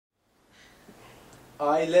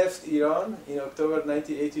I left Iran in October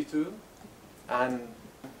 1982, and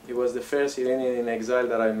he was the first Iranian in exile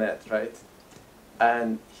that I met, right?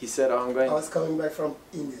 And he said, "Oh, I'm going." I was coming back from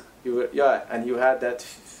India. You were, yeah, and you had that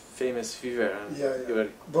famous fever. And Yeah, you were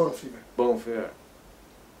bone fever. bone fever.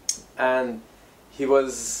 And he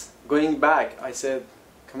was going back. I said,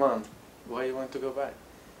 "Come on, why you want to go back?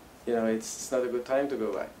 You know, it's not a good time to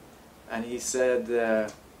go back." And he said,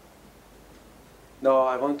 "No,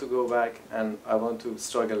 I want to go back and I want to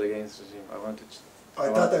struggle against regime. I want to." I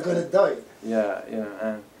thought I'm gonna die. Yeah, you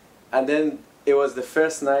know, and then it was the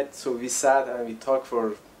first night, so we sat and we talked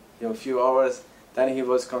for a few hours. Then he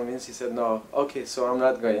was convinced. He said, "No, okay, so I'm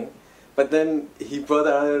not going." But then he brought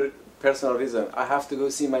another personal reason. I have to go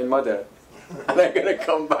see my mother, and I'm gonna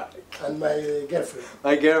come back. And my girlfriend.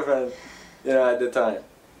 My girlfriend, at the time.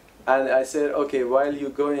 And I said, "Okay, while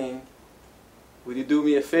you're going, would you do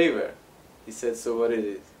me a favor?" He said, "So what is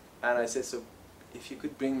it?" And I said, "So if you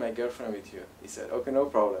could bring my girlfriend with you." He said, "Okay, no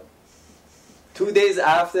problem." 2 days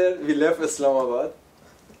after we left Islamabad,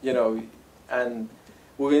 and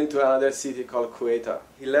we went to another city called Kuwaita.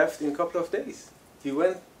 He left in a couple of days. He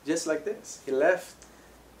went just like this. He left,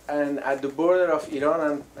 and at the border of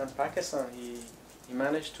Iran and Pakistan, he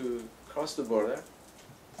managed to cross the border.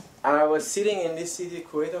 And I was sitting in this city,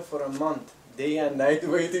 Kuwaita, for a month, day and night,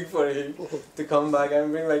 waiting for him to come back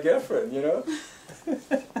and bring my girlfriend,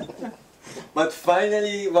 But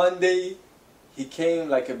finally, one day, he came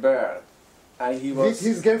like a bird. And he was... With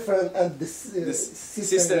his girlfriend and the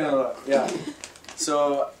sister-in-law, yeah.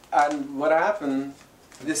 So, and what happened,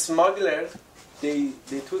 the smugglers, they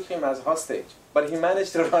took him as hostage. But he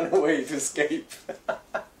managed to run away, to escape.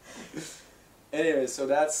 Anyway, so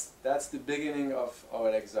that's the beginning of our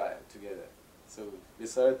exile together. So we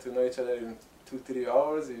started to know each other in 2-3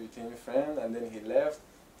 hours. We became friends, and then he left.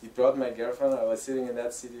 He brought my girlfriend. I was sitting in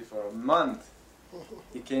that city for a month.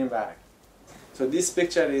 He came back. So this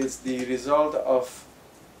picture is the result of,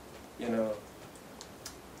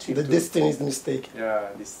 the destiny is mistake. Yeah,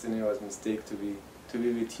 destiny was mistake to be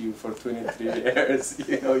with you for 23 years.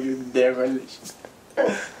 You devilish,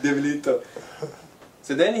 debilito.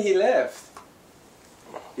 So then he left.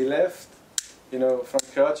 He left, from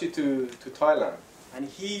Karachi to Thailand, and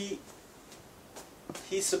he's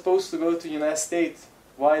supposed to go to United States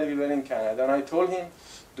while we were in Canada. And I told him,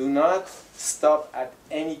 do not stop at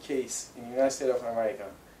any case in the United States of America.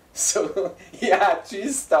 So he had 3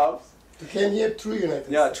 stops. He came here through United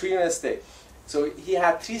States. Yeah, through United States. So he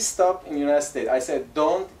had 3 stops in the United States. I said,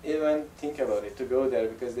 don't even think about it to go there,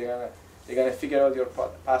 because they're gonna figure out your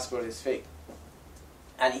passport is fake.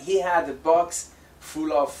 And he had a box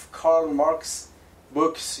full of Karl Marx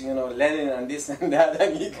books, Lenin and this and that,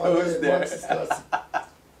 and he goes there.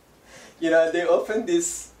 They open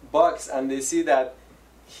this box and they see that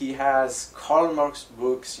he has Karl Marx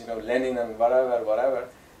books, Lenin and whatever,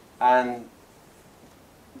 and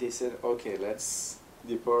they said, okay, let's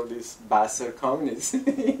deport this bastard communist. And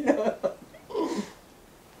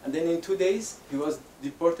then in 2 days, he was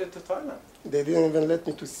deported to Thailand. They didn't even let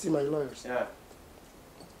me to see my lawyers. Yeah.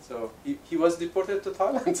 So he was deported to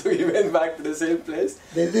Thailand, so he went back to the same place.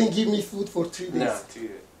 They didn't give me food for 3 days. No, 3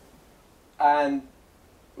 days. And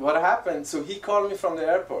what happened? So he called me from the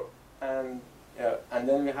airport, and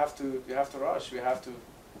then we have to rush. We have to,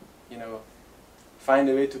 find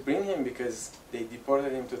a way to bring him, because they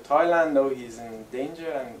deported him to Thailand. Now he's in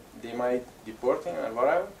danger, and they might deport him or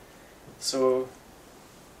whatever. So,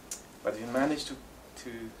 but we managed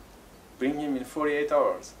to bring him in 48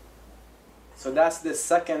 hours. So that's the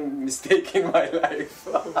second mistake in my life.